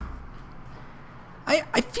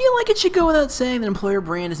I feel like it should go without saying that employer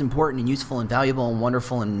brand is important and useful and valuable and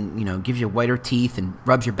wonderful and, gives you whiter teeth and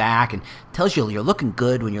rubs your back and tells you you're looking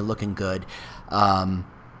good when you're looking good.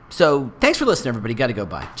 So thanks for listening, everybody. Got to go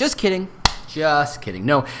bye. Just kidding.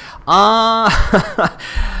 No.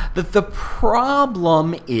 The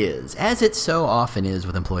problem is, as it so often is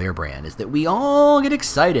with employer brand, is that we all get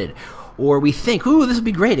excited. Or we think, ooh, this would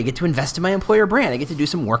be great. I get to invest in my employer brand. I get to do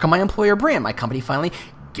some work on my employer brand. My company finally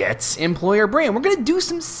gets employer brand. We're going to do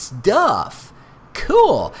some stuff.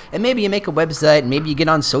 Cool. And maybe you make a website, and maybe you get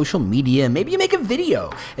on social media, and maybe you make a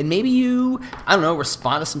video, and maybe you,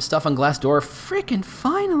 respond to some stuff on Glassdoor. Frickin'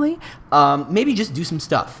 finally. Maybe just do some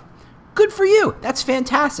stuff. Good for you. That's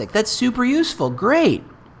fantastic. That's super useful. Great.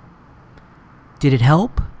 Did it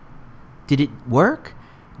help? Did it work?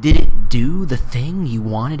 Did it do the thing you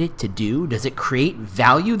wanted it to do? Does it create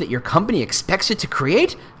value that your company expects it to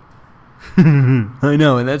create? I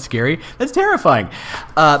know, and that's scary. That's terrifying.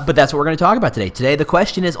 But that's what we're going to talk about today. Today, the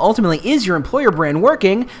question is ultimately, is your employer brand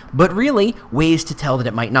working? But really, ways to tell that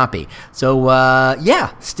it might not be. So,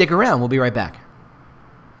 stick around. We'll be right back.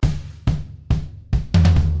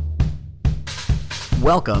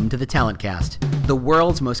 Welcome to the Talent Cast, the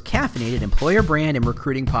world's most caffeinated employer brand and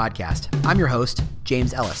recruiting podcast. I'm your host,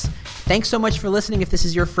 James Ellis. Thanks so much for listening. If this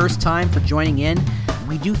is your first time for joining in,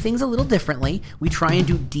 we do things a little differently. We try and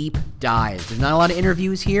do deep dives. There's not a lot of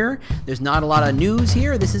interviews here. There's not a lot of news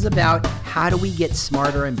here. This is about how do we get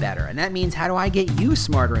smarter and better. And that means how do I get you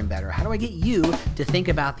smarter and better? How do I get you to think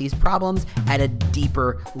about these problems at a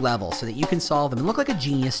deeper level so that you can solve them and look like a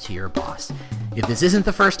genius to your boss? If this isn't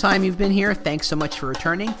the first time you've been here, thanks so much for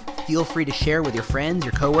returning. Feel free to share with your friends,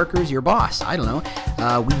 your coworkers, your boss. I don't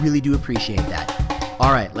know. We really do appreciate that.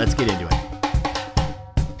 All right, let's get into it.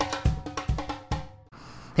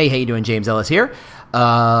 Hey, how you doing? James Ellis here.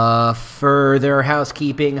 Further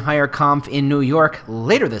housekeeping, HireConf in New York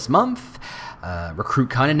later this month.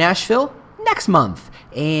 RecruitCon in Nashville next month.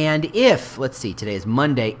 And today is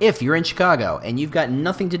Monday, if you're in Chicago and you've got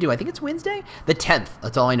nothing to do, I think it's Wednesday, the 10th.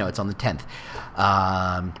 That's all I know. It's on the 10th.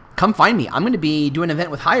 Come find me. I'm going to be doing an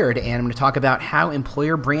event with Hired, and I'm going to talk about how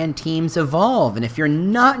employer brand teams evolve. And if you're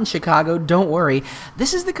not in Chicago, don't worry.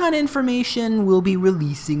 This is the kind of information we'll be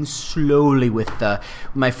releasing slowly with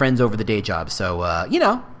my friends over the day job. So,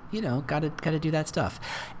 gotta do that stuff.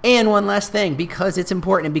 And one last thing, because it's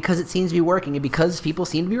important and because it seems to be working and because people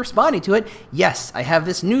seem to be responding to it, yes, I have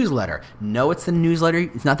this newsletter. No, it's the newsletter.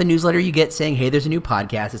 It's not the newsletter you get saying, hey, there's a new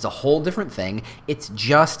podcast. It's a whole different thing. It's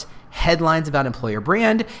just headlines about employer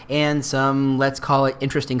brand and some, let's call it,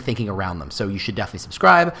 interesting thinking around them. So you should definitely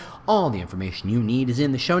subscribe. All the information you need is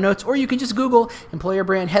in the show notes, or you can just Google employer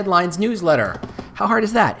brand headlines newsletter. How hard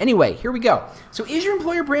is that? Anyway, here we go. So is your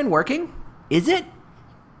employer brand working? Is it?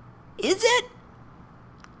 Is it?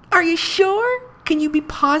 Are you sure? Can you be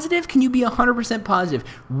positive? Can you be 100% positive?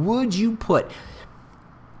 Would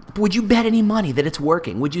you bet any money that it's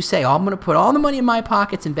working? Would you say, I'm going to put all the money in my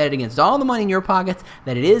pockets and bet it against all the money in your pockets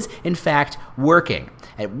that it is, in fact, working?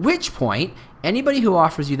 At which point, anybody who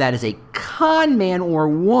offers you that is a con man or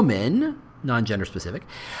woman, non-gender specific,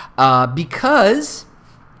 because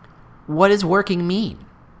what does working mean?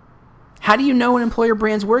 How do you know an employer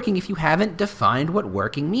brand's working if you haven't defined what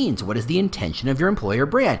working means? What is the intention of your employer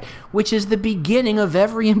brand? Which is the beginning of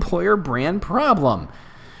every employer brand problem.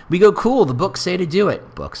 We go, cool, the books say to do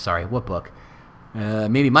it. Books, sorry, what book?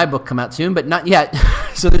 Maybe my book come out soon, but not yet.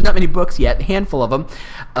 So there's not many books yet, a handful of them.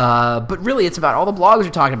 But really, it's about all the blogs are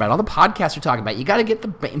talking about, all the podcasts are talking about. You got to get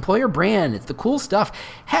the employer brand. It's the cool stuff.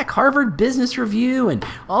 Heck, Harvard Business Review and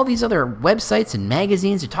all these other websites and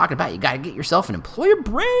magazines are talking about you got to get yourself an employer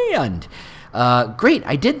brand. Great,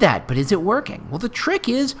 I did that, but is it working? Well, the trick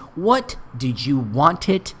is, what did you want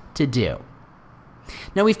it to do?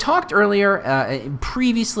 Now, we've talked earlier,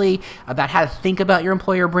 previously, about how to think about your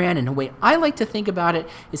employer brand, and the way I like to think about it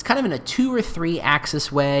is kind of in a 2 or 3 axis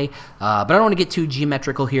way, but I don't want to get too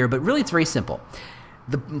geometrical here, but really it's very simple.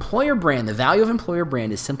 The employer brand, the value of employer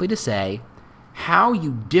brand is simply to say how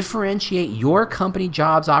you differentiate your company,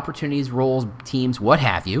 jobs, opportunities, roles, teams, what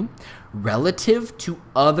have you, relative to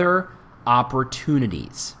other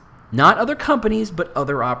opportunities. Not other companies, but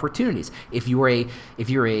other opportunities. If you're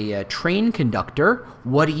a train conductor,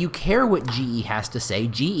 what do you care what GE has to say?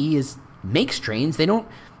 GE makes trains. They don't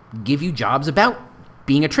give you jobs about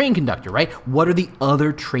being a train conductor, right? What are the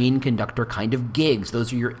other train conductor kind of gigs?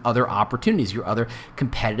 Those are your other opportunities, your other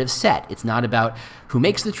competitive set. It's not about who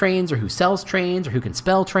makes the trains or who sells trains or who can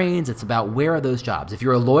spell trains. It's about where are those jobs. If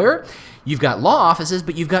you're a lawyer, you've got law offices,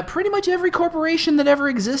 but you've got pretty much every corporation that ever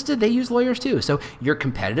existed. They use lawyers too. So your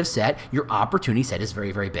competitive set, your opportunity set is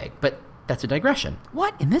very, very big. But That's a digression.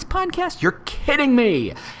 What? In this podcast? You're kidding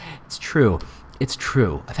me. It's true. It's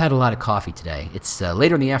true. I've had a lot of coffee today. It's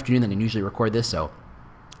later in the afternoon than I usually record this, so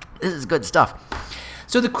this is good stuff.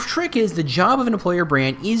 So the trick is the job of an employer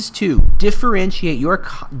brand is to differentiate your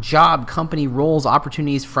job, company, roles,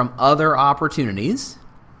 opportunities from other opportunities.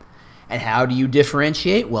 And how do you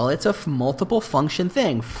differentiate? Well, it's a multiple function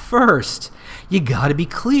thing. First, you got to be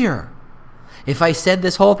clear. If I said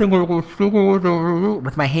this whole thing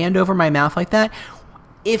with my hand over my mouth like that,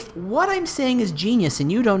 if what I'm saying is genius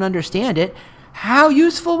and you don't understand it, how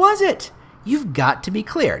useful was it? You've got to be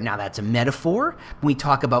clear. Now, that's a metaphor. When we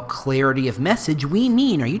talk about clarity of message, we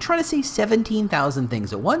mean, are you trying to say 17,000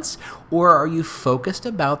 things at once? Or are you focused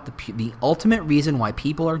about the ultimate reason why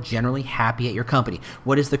people are generally happy at your company?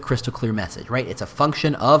 What is the crystal clear message, right? It's a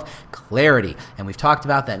function of clarity. And we've talked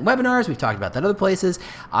about that in webinars. We've talked about that in other places. If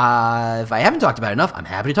I haven't talked about it enough, I'm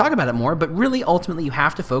happy to talk about it more. But really, ultimately, you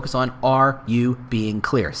have to focus on, are you being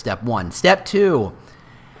clear? Step one. Step two.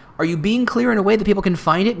 Are you being clear in a way that people can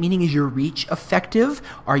find it? Meaning, is your reach effective?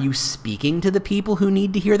 Are you speaking to the people who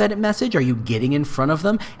need to hear that message? Are you getting in front of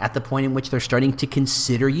them at the point in which they're starting to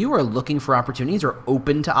consider you or looking for opportunities or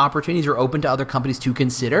open to opportunities or open to other companies to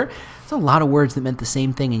consider? It's a lot of words that meant the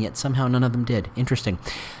same thing, and yet somehow none of them did. Interesting.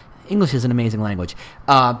 English is an amazing language.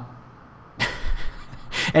 And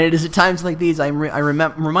it is at times like these I'm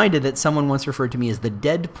reminded that someone once referred to me as the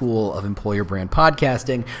Deadpool of employer brand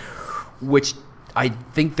podcasting, which I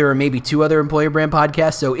think there are maybe 2 other employer brand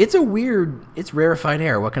podcasts, so it's rarefied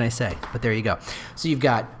air. What can I say? But there you go. So you've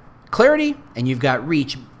got clarity and you've got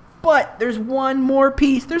reach, but there's one more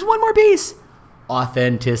piece.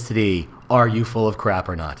 Authenticity. Are you full of crap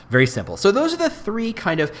or not? Very simple. So those are the 3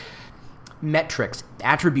 kind of metrics,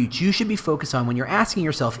 attributes you should be focused on when you're asking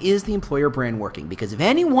yourself, is the employer brand working? Because if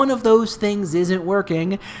any one of those things isn't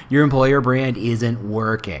working, your employer brand isn't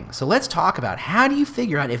working. So let's talk about, how do you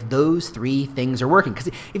figure out if those 3 things are working? Because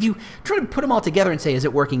if you try to put them all together and say, is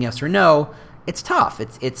it working, yes or no, it's tough.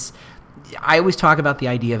 I always talk about the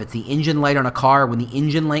idea of, it's the engine light on a car. When the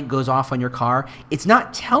engine light goes off on your car, it's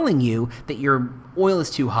not telling you that your oil is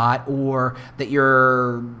too hot or that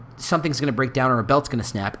something's going to break down or a belt's going to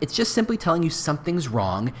snap. It's just simply telling you something's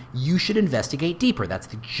wrong. You should investigate deeper. That's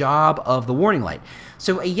the job of the warning light.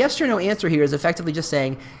 So a yes or no answer here is effectively just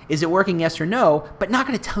saying, is it working, yes or no, but not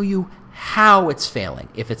going to tell you how it's failing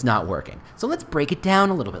if it's not working. So let's break it down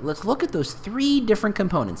a little bit. Let's look at those 3 different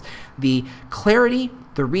components: the clarity,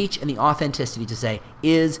 the reach, and the authenticity, to say,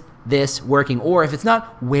 is this working? Or if it's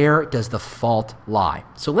not, where does the fault lie?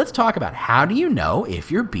 So let's talk about, how do you know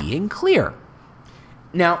if you're being clear?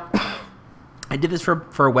 Now, I did this for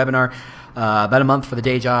a webinar about a month for the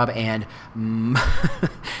day job, and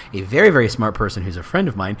a very, very smart person who's a friend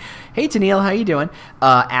of mine, hey Tennille, how you doing,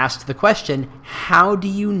 asked the question, how do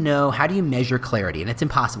you measure clarity? And it's an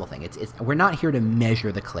impossible thing. We're not here to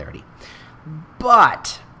measure the clarity.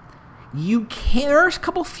 But there are a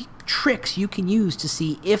couple tricks you can use to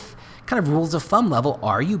see if, kind of rules of thumb level,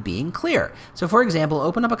 are you being clear? So for example,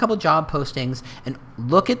 open up a couple job postings and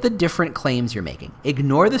look at the different claims you're making.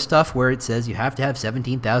 Ignore the stuff where it says you have to have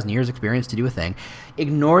 17,000 years experience to do a thing.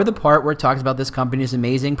 Ignore the part where it talks about this company's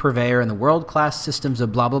amazing purveyor and the world-class systems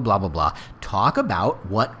of blah, blah, blah, blah, blah. Talk about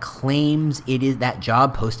what claims it is that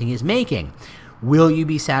job posting is making. Will you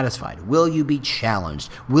be satisfied? Will you be challenged?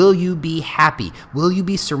 Will you be happy? Will you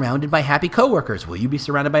be surrounded by happy coworkers? Will you be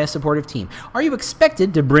surrounded by a supportive team? Are you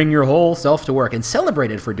expected to bring your whole self to work and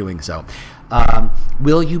celebrated for doing so?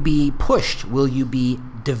 Will you be pushed? Will you be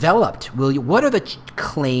developed? What are the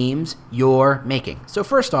claims you're making? So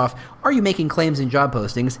first off, are you making claims in job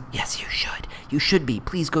postings? Yes, you should. You should be.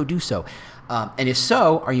 Please go do so. And if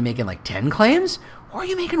so, are you making like 10 claims? Or are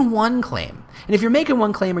you making 1 claim? And if you're making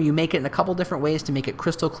 1 claim, or you make it in a couple different ways to make it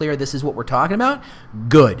crystal clear this is what we're talking about,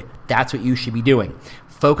 good. That's what you should be doing.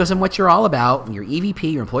 Focus on what you're all about, your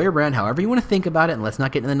EVP, your employer brand, however you want to think about it, and let's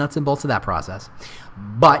not get into the nuts and bolts of that process.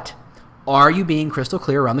 But are you being crystal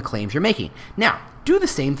clear around the claims you're making? Now, do the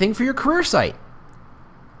same thing for your career site.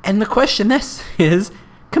 And the question is,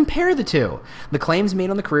 compare the 2. The claims made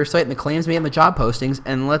on the career site and the claims made on the job postings,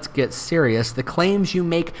 and let's get serious, the claims you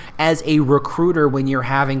make as a recruiter when you're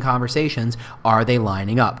having conversations, are they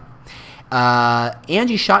lining up?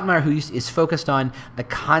 Angie Schottmeyer, who is focused on the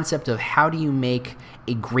concept of how do you make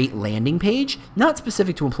a great landing page, not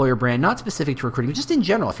specific to employer brand, not specific to recruiting, but just in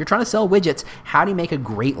general. If you're trying to sell widgets, how do you make a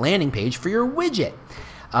great landing page for your widget?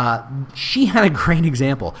 She had a great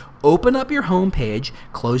example. Open up your home page,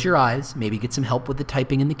 close your eyes, maybe get some help with the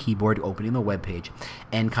typing in the keyboard, opening the web page,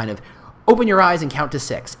 and kind of open your eyes and count to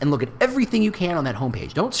 6 and look at everything you can on that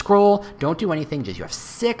homepage. Don't scroll, don't do anything, just you have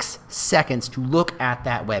 6 seconds to look at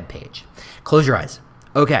that web page. Close your eyes.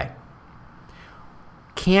 Okay.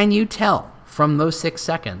 Can you tell from those 6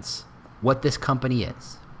 seconds what this company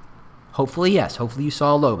is? Hopefully, yes. Hopefully you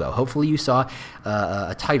saw a logo. Hopefully you saw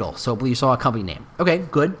a title. So hopefully you saw a company name. Okay,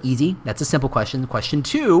 good, easy. That's a simple question. Question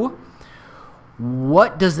 2,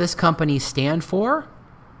 what does this company stand for,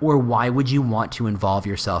 or why would you want to involve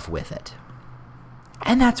yourself with it?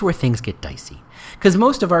 And that's where things get dicey. Because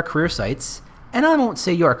most of our career sites, and I won't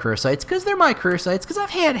say your career sites because they're my career sites, because I've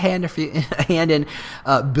had a hand in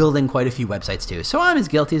building quite a few websites too. So I'm as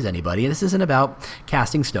guilty as anybody. This isn't about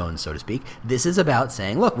casting stones, so to speak. This is about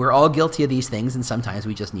saying, look, we're all guilty of these things, and sometimes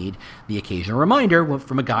we just need the occasional reminder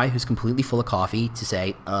from a guy who's completely full of coffee to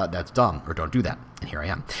say, that's dumb, or don't do that. And here I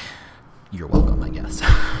am. You're welcome, I guess.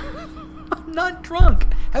 I'm not drunk.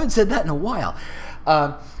 I haven't said that in a while.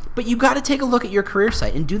 But you got to take a look at your career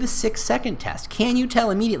site and do the 6-second test. Can you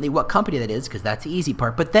tell immediately what company that is? Because that's the easy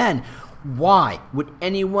part. But then, why would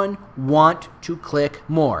anyone want to click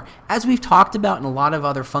more? As we've talked about in a lot of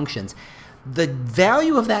other functions, the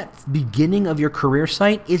value of that beginning of your career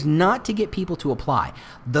site is not to get people to apply.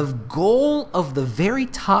 The goal of the very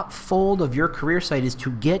top fold of your career site is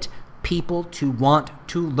to get people to want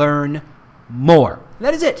to learn more.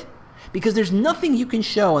 That is it. Because there's nothing you can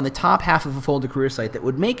show on the top half of a folded career site that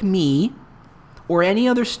would make me or any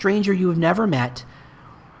other stranger you have never met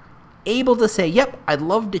able to say, yep, I'd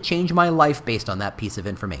love to change my life based on that piece of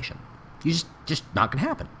information. You just not going to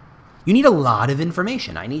happen. You need a lot of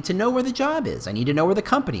information. I need to know where the job is. I need to know where the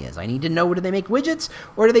company is. I need to know, do they make widgets,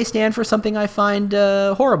 or do they stand for something I find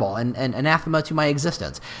horrible and anathema to my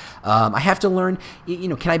existence? I have to learn,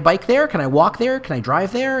 can I bike there? Can I walk there? Can I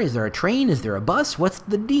drive there? Is there a train? Is there a bus? What's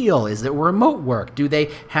the deal? Is there remote work? Do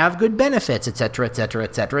they have good benefits, et cetera, et cetera,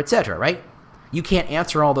 et cetera, et cetera, right? You can't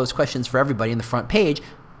answer all those questions for everybody in the front page.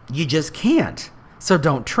 You just can't. So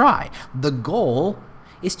don't try. The goal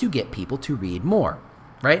is to get people to read more,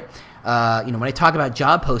 right? When I talk about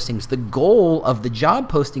job postings, the goal of the job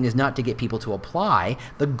posting is not to get people to apply.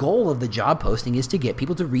 The goal of the job posting is to get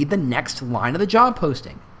people to read the next line of the job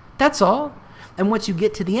posting. That's all. And once you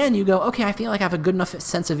get to the end, you go, okay, I feel like I have a good enough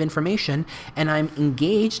sense of information, and I'm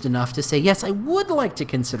engaged enough to say, yes, I would like to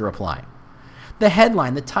consider applying. The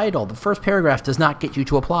headline, the title, the first paragraph does not get you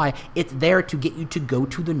to apply. It's there to get you to go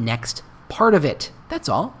to the next part of it. That's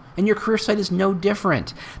all. And your career site is no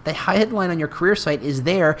different. The headline on your career site is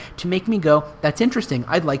there to make me go, that's interesting.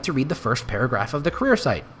 I'd like to read the first paragraph of the career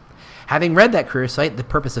site. Having read that career site, the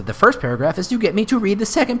purpose of the first paragraph is to get me to read the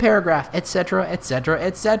second paragraph, etc., etc.,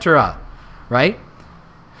 etc., right?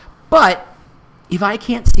 But if I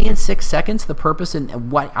can't see in 6 seconds the purpose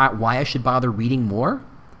and why I should bother reading more,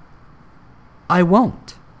 I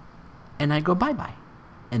won't. And I go bye-bye.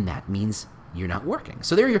 And that means you're not working.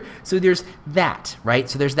 So there's that, right?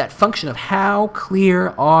 So there's that function of how clear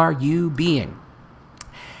are you being?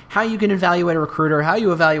 How you can evaluate a recruiter, how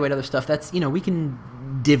you evaluate other stuff, that's, we can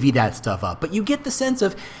divvy that stuff up. But you get the sense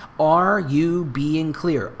of, are you being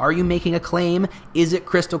clear? Are you making a claim? Is it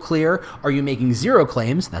crystal clear? Are you making 0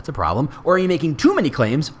 claims? That's a problem. Or are you making too many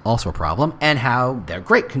claims? Also a problem. And how they're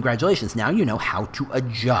great. Congratulations. Now you know how to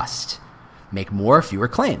adjust. Make more, fewer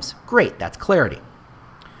claims. Great. That's clarity.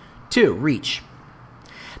 2, reach.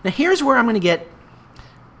 Now here's where I'm going to get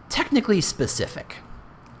technically specific.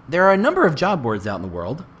 There are a number of job boards out in the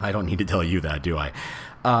world. I don't need to tell you that, do I?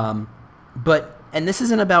 And this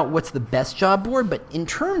isn't about what's the best job board, but in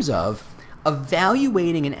terms of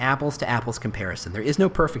evaluating an apples-to-apples comparison. There is no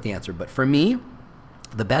perfect answer, but for me,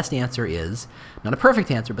 the best answer is, not a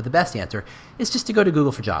perfect answer, but the best answer is just to go to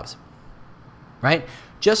Google for Jobs. Right?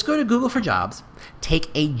 Just go to Google for Jobs, take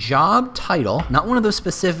a job title, not one of those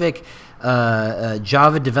specific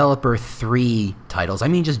Java Developer 3 titles. I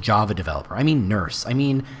mean just Java Developer. I mean nurse. I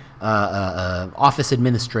mean office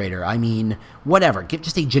administrator. I mean whatever. Get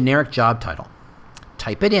just a generic job title.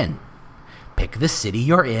 Type it in. Pick the city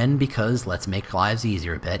you're in, because let's make lives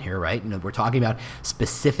easier a bit here, right? We're talking about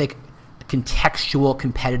specific contextual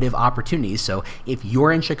competitive opportunities. So if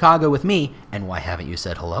you're in Chicago with me, and why haven't you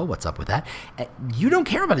said hello? What's up with that? You don't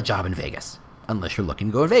care about a job in Vegas unless you're looking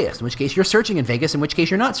to go to Vegas, in which case you're searching in Vegas, in which case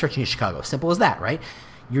you're not searching in Chicago. Simple as that, right?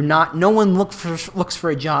 No one looks for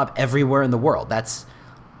a job everywhere in the world. That's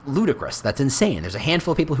ludicrous. That's insane. There's a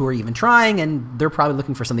handful of people who are even trying, and they're probably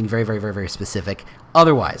looking for something very, very, very, very specific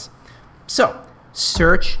otherwise. So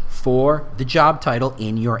search for the job title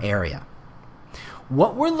in your area.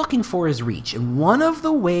 What we're looking for is reach, and one of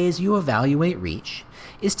the ways you evaluate reach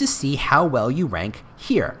is to see how well you rank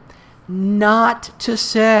here. not to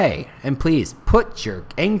say, and please put your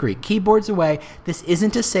angry keyboards away, this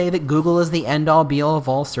isn't to say that Google is the end-all be-all of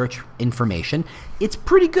all search information. It's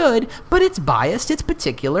pretty good, but it's biased, it's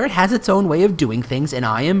particular, it has its own way of doing things, and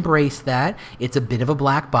I embrace that. It's a bit of a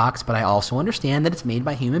black box, but I also understand that it's made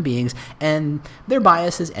by human beings, and their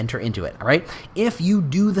biases enter into it, all right? If you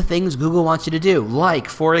do the things Google wants you to do, like,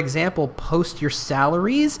 for example, post your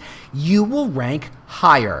salaries, you will rank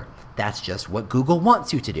higher. That's just what Google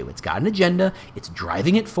wants you to do. It's got an agenda. It's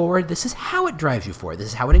driving it forward. This is how it drives you forward. This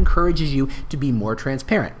is how it encourages you to be more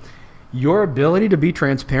transparent. Your ability to be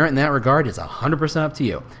transparent in that regard is 100% up to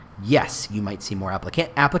you. Yes, you might see more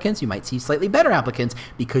applicants. You might see slightly better applicants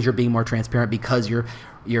because you're being more transparent, because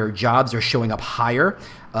your jobs are showing up higher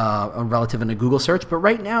relative in a Google search. But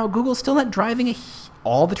right now, Google's still not driving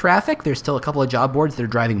all the traffic. There's still a couple of job boards that are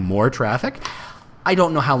driving more traffic. I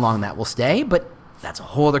don't know how long that will stay, but that's a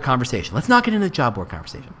whole other conversation. Let's not get into the job board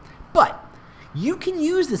conversation. But you can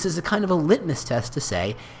use this as a kind of a litmus test to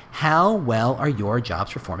say, how well are your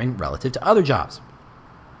jobs performing relative to other jobs?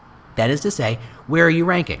 That is to say, where are you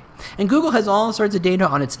ranking? And Google has all sorts of data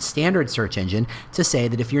on its standard search engine to say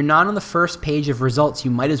that if you're not on the first page of results,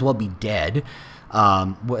 you might as well be dead.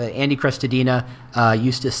 Andy Crestodina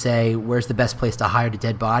used to say, where's the best place to hide a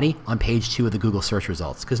dead body? On page 2 of the Google search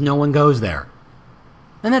results, because no one goes there.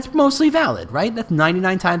 And that's mostly valid, right? That's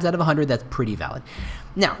 99 times out of 100, that's pretty valid.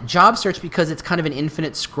 Now, job search, because it's kind of an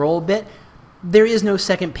infinite scroll bit, there is no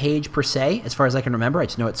second page per se, as far as I can remember. I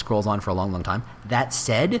just know it scrolls on for a long, long time. That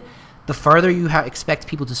said, the farther you expect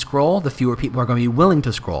people to scroll, the fewer people are going to be willing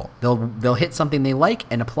to scroll. They'll hit something they like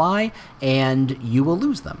and apply, and you will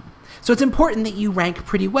lose them. So it's important that you rank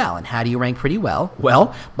pretty well. And how do you rank pretty well?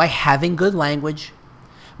 Well, by having good language,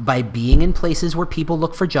 by being in places where people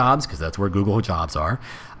look for jobs, because that's where Google jobs are.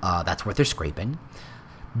 That's what they're scraping.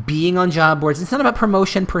 Being on job boards. It's not about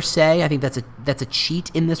promotion per se. I think that's a cheat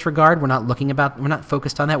in this regard. We're not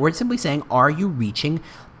focused on that. We're simply saying, are you reaching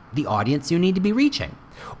the audience you need to be reaching?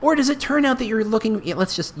 Or does it turn out that you're looking,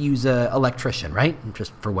 let's just use an electrician, right?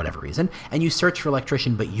 Just for whatever reason. And you search for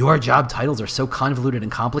electrician, but your job titles are so convoluted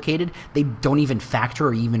and complicated, they don't even factor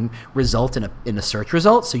or even result in a search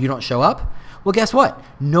result, so you don't show up? Well, guess what?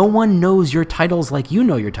 No one knows your titles like you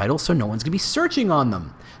know your titles, so no one's going to be searching on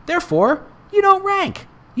them. Therefore, you don't rank.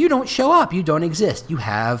 You don't show up. You don't exist. You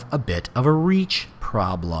have a bit of a reach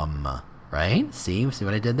problem, right? See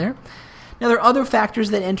what I did there? Now, there are other factors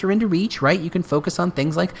that enter into reach, right? You can focus on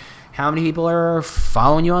things like how many people are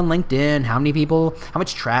following you on LinkedIn, how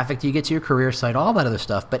much traffic do you get to your career site, all that other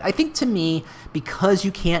stuff. But I think, to me, because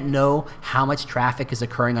you can't know how much traffic is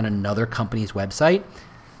occurring on another company's website,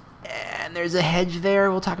 and there's a hedge there.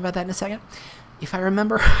 We'll talk about that in a second, if I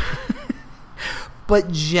remember.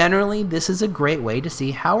 But generally, this is a great way to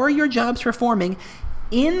see how are your jobs performing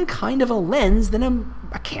in kind of a lens that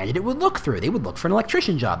a candidate would look through. They would look for an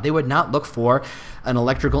electrician job. They would not look for an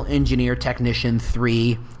electrical engineer technician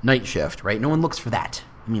 3 night shift, right? No one looks for that.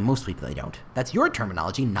 I mean, most people, they don't. That's your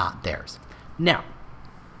terminology, not theirs. Now,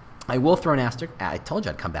 I will throw an asterisk. I told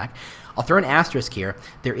you I'd come back. I'll throw an asterisk here.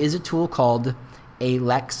 There is a tool called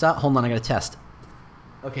Alexa. Hold on, I got to test.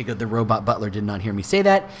 Okay, good. The robot butler did not hear me say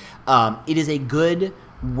that. It is a good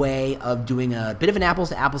way of doing a bit of an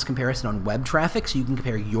apples-to-apples comparison on web traffic, so you can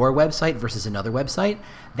compare your website versus another website.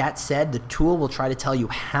 That said, the tool will try to tell you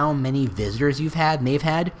how many visitors you've had and they've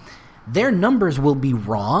had. Their numbers will be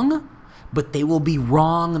wrong, but they will be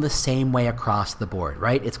wrong the same way across the board,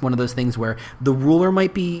 right? It's one of those things where the ruler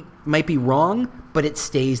might be wrong, but it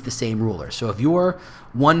stays the same ruler. So if you're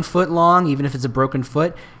 1 foot long, even if it's a broken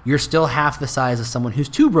foot, you're still half the size of someone who's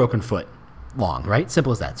 2 broken foot long, right?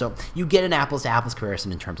 Simple as that. So you get an apples-to-apples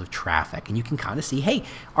comparison in terms of traffic, and you can kind of see, hey,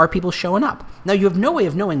 are people showing up? Now, you have no way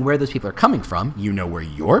of knowing where those people are coming from. You know where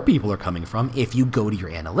your people are coming from if you go to your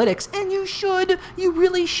analytics, and you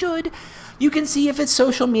really should. You can see if it's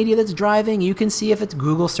social media that's driving. You can see if it's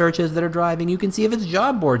Google searches that are driving. You can see if it's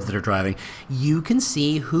job boards that are driving. You can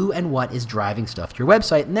see who and what is driving stuff to your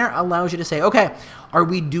website. And that allows you to say, okay, are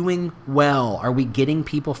we doing well? Are we getting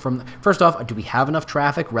people from, first off, do we have enough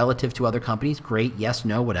traffic relative to other companies? Great, yes,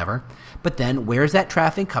 no, whatever. But then where's that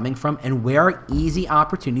traffic coming from, and where are easy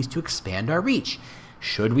opportunities to expand our reach?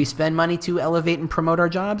 Should we spend money to elevate and promote our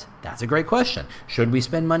jobs? That's a great question. Should we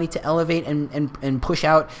spend money to elevate and push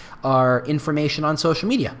out our information on social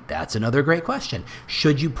media? That's another great question.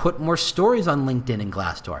 Should you put more stories on LinkedIn and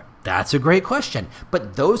Glassdoor? That's a great question.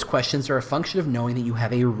 But those questions are a function of knowing that you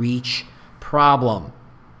have a reach problem.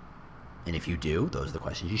 And if you do, those are the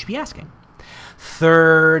questions you should be asking.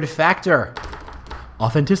 Third factor,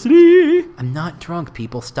 authenticity. I'm not drunk,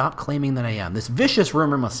 people. Stop claiming that I am. This vicious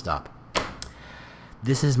rumor must stop.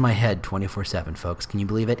 This is my head 24/7, folks. Can you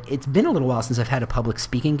believe it? It's been a little while since I've had a public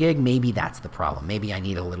speaking gig. Maybe that's the problem. Maybe I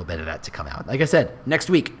need a little bit of that to come out. Like I said, next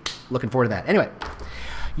week. Looking forward to that. Anyway,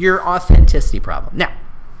 your authenticity problem. Now,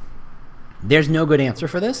 there's no good answer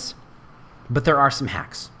for this, but there are some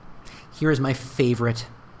hacks. Here is my favorite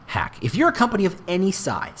hack. If you're a company of any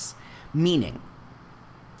size, meaning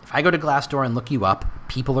if I go to Glassdoor and look you up,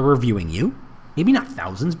 people are reviewing you. Maybe not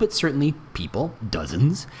thousands, but certainly people,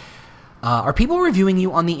 dozens. Are people reviewing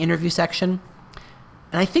you on the interview section?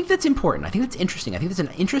 And I think that's important. I think that's interesting. I think that's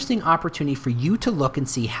an interesting opportunity for you to look and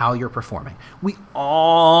see how you're performing. We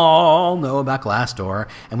all know about Glassdoor,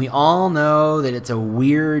 and we all know that it's a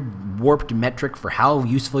weird, warped metric for how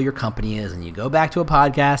useful your company is. And you go back to a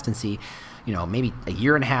podcast and see, maybe a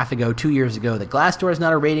year and a half ago, 2 years ago, that Glassdoor is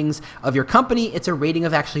not a ratings of your company. It's a rating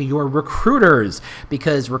of actually your recruiters,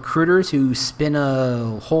 because recruiters who spin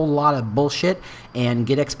a whole lot of bullshit and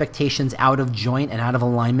get expectations out of joint and out of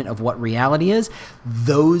alignment of what reality is,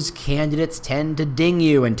 those candidates tend to ding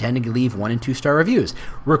you and tend to leave 1- and 2-star reviews.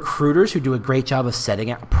 Recruiters who do a great job of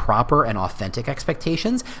setting out proper and authentic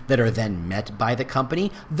expectations that are then met by the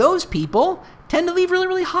company, those people tend to leave really,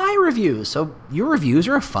 really high reviews. So your reviews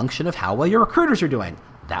are a function of how well your recruiters are doing.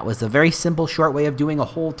 That was a very simple, short way of doing a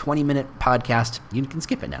whole 20-minute podcast. You can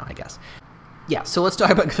skip it now, I guess. Yeah, so let's talk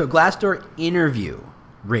about Glassdoor interview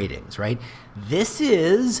ratings, right? This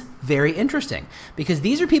is very interesting because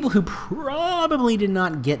these are people who probably did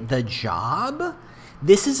not get the job.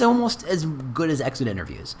 This is almost as good as exit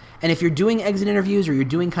interviews. And if you're doing exit interviews or you're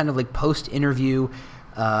doing kind of like post-interview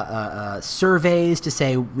surveys to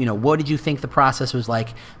say, what did you think the process was like,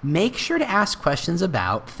 make sure to ask questions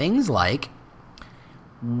about things like,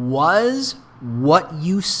 was what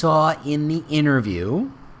you saw in the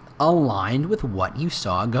interview aligned with what you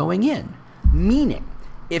saw going in? Meaning,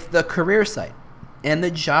 if the career site and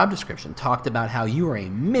the job description talked about how you are a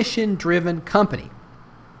mission-driven company,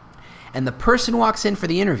 and the person walks in for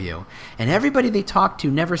the interview, and everybody they talk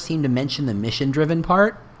to never seem to mention the mission-driven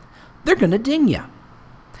part, they're going to ding you.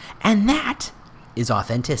 And that is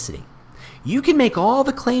authenticity. You can make all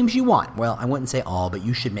the claims you want. Well, I wouldn't say all, but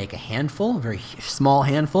you should make a handful, a very small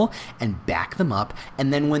handful, and back them up.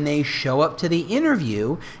 And then when they show up to the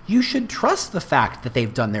interview, you should trust the fact that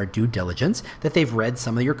they've done their due diligence, that they've read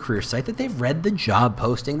some of your career site, that they've read the job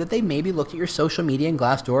posting, that they maybe looked at your social media and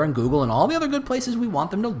Glassdoor and Google and all the other good places we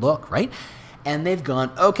want them to look, right? And they've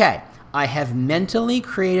gone, okay, I have mentally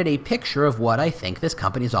created a picture of what I think this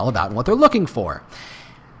company is all about and what they're looking for.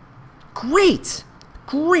 Great.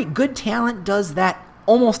 Good talent does that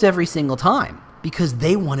almost every single time because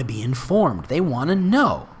they want to be informed. They want to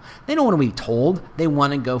know. They don't want to be told. They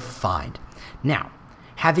want to go find. Now,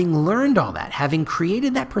 having learned all that, having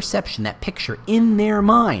created that perception, that picture in their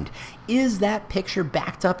mind, is that picture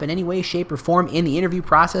backed up in any way, shape, or form in the interview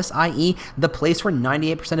process, i.e. the place where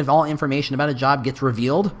 98% of all information about a job gets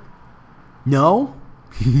revealed? No?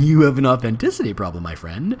 You have an authenticity problem, my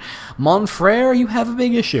friend. Mon frere, you have a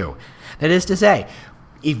big issue. That is to say,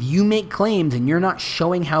 if you make claims and you're not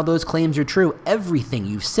showing how those claims are true, everything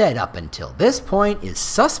you've said up until this point is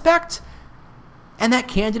suspect, and that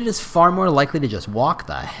candidate is far more likely to just walk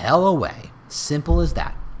the hell away. Simple as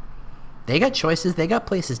that. They got choices. They got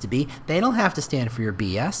places to be. They don't have to stand for your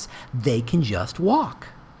BS. They can just walk.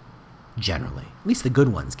 Generally. At least the good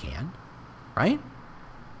ones can. Right?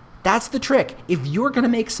 That's the trick. If you're going to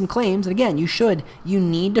make some claims, and again, you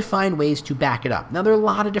need to find ways to back it up. Now, there are a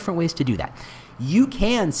lot of different ways to do that. You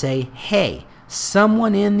can say, hey,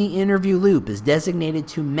 someone in the interview loop is designated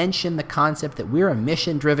to mention the concept that we're a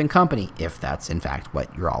mission-driven company, if that's in fact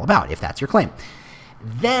what you're all about, if that's your claim.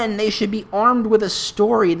 Then they should be armed with a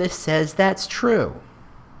story that says that's true.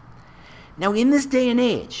 Now, in this day and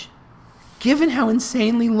age, given how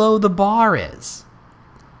insanely low the bar is,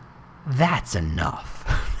 that's enough.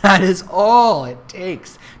 That is all it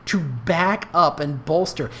takes to back up and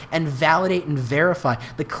bolster and validate and verify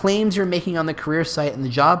the claims you're making on the career site and the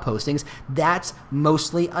job postings. That's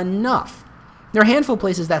mostly enough. There are a handful of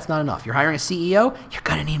places that's not enough. You're hiring a CEO, you're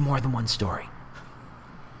going to need more than one story.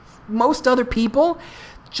 Most other people,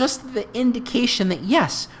 just the indication that,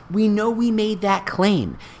 yes, we know we made that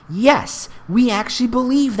claim. Yes, we actually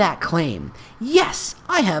believe that claim. Yes,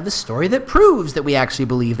 I have a story that proves that we actually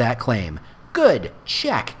believe that claim. Good.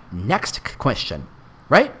 Check. Next question.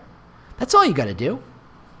 Right? That's all you got to do.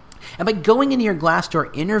 And by going into your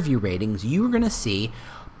Glassdoor interview ratings, you're going to see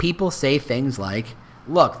people say things like,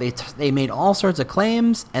 look, they made all sorts of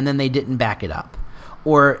claims and then they didn't back it up.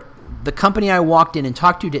 Or the company I walked in and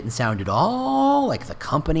talked to didn't sound at all like the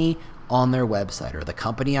company on their website or the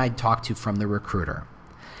company I talked to from the recruiter.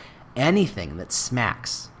 Anything that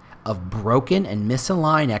smacks of broken and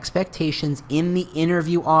misaligned expectations in the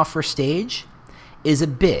interview offer stage is a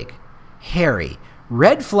big, hairy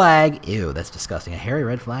red flag. Ew, that's disgusting. A hairy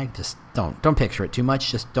red flag? Just don't picture it too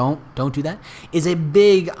much. Just don't do that. Is a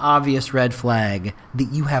big, obvious red flag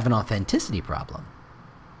that you have an authenticity problem.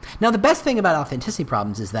 Now, the best thing about authenticity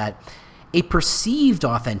problems is that a perceived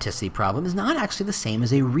authenticity problem is not actually the same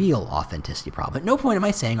as a real authenticity problem. At no point am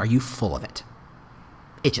I saying, are you full of it?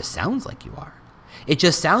 It just sounds like you are. It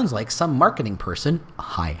just sounds like some marketing person,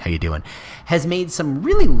 hi, how you doing, has made some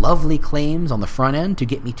really lovely claims on the front end to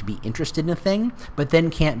get me to be interested in a thing, but then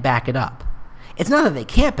can't back it up. It's not that they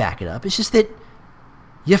can't back it up, it's just that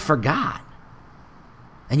you forgot.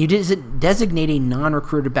 And you didn't designate a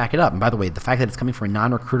non-recruiter to back it up. And by the way, the fact that it's coming from a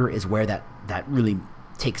non-recruiter is where that really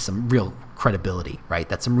takes some real credibility, right?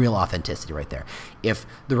 That's some real authenticity right there. If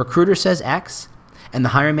the recruiter says X and the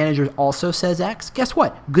hiring manager also says X, guess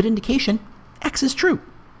what? Good indication, X is true.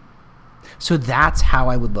 So that's how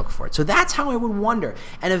I would look for it. So that's how I would wonder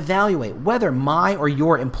and evaluate whether my or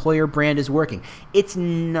your employer brand is working. It's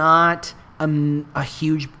not a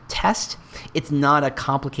huge test. It's not a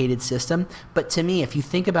complicated system. But to me, if you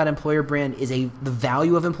think about employer brand, the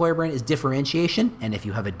value of employer brand is differentiation. And if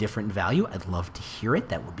you have a different value, I'd love to hear it.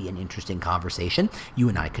 That would be an interesting conversation you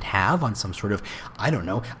and I could have on some sort of, I don't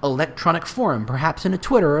know, electronic forum, perhaps in a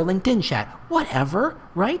Twitter or LinkedIn chat, whatever,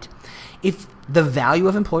 right? If the value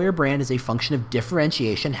of employer brand is a function of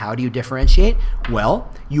differentiation, how do you differentiate?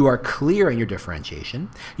 Well, you are clear in your differentiation.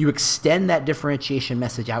 You extend that differentiation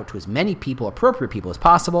message out to as many people, appropriate people as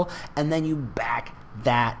possible, and then you back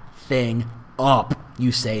that thing up.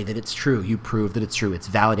 You say that it's true. You prove that it's true. It's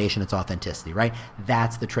validation. It's authenticity, right?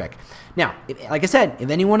 That's the trick. Now, like I said,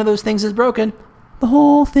 if any one of those things is broken, the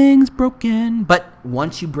whole thing's broken. But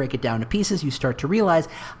once you break it down to pieces, you start to realize,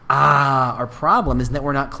 our problem isn't that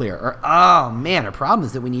we're not clear. Or, oh man, our problem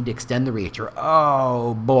is that we need to extend the reach. Or,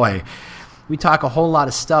 oh boy, we talk a whole lot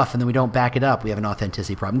of stuff and then we don't back it up. We have an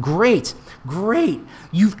authenticity problem. Great.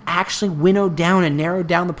 You've actually winnowed down and narrowed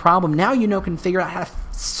down the problem. Now you can figure out how to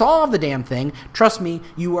solve the damn thing. Trust me,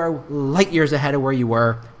 you are light years ahead of where you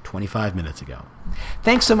were 25 minutes ago.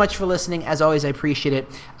 Thanks so much for listening. As always, I appreciate it.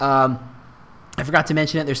 I forgot to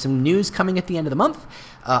mention it. There's some news coming at the end of the month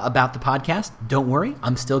about the podcast. Don't worry.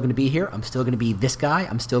 I'm still going to be here. I'm still going to be this guy.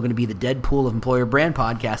 I'm still going to be the Deadpool of employer brand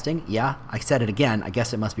podcasting. Yeah, I said it again. I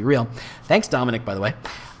guess it must be real. Thanks, Dominic, by the way,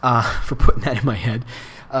 for putting that in my head.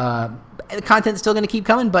 The content's still going to keep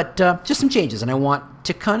coming, but just some changes. And I want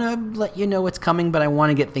to kind of let you know what's coming, but I want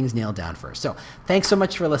to get things nailed down first. So thanks so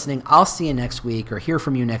much for listening. I'll see you next week, or hear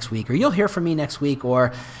from you next week, or you'll hear from me next week,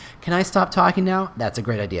 or can I stop talking now? That's a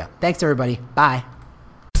great idea. Thanks, everybody. Bye.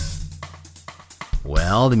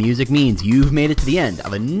 Well, the music means you've made it to the end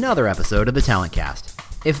of another episode of the Talent Cast.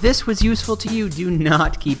 If this was useful to you, do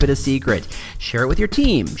not keep it a secret. Share it with your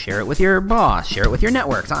team. Share it with your boss. Share it with your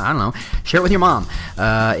networks. I don't know. Share it with your mom.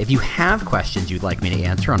 If you have questions you'd like me to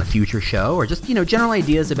answer on a future show, or just, general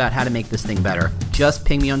ideas about how to make this thing better, just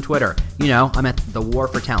ping me on Twitter. I'm at The War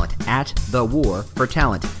for Talent, at The War for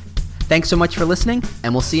Talent. Thanks so much for listening,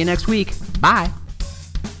 and we'll see you next week. Bye.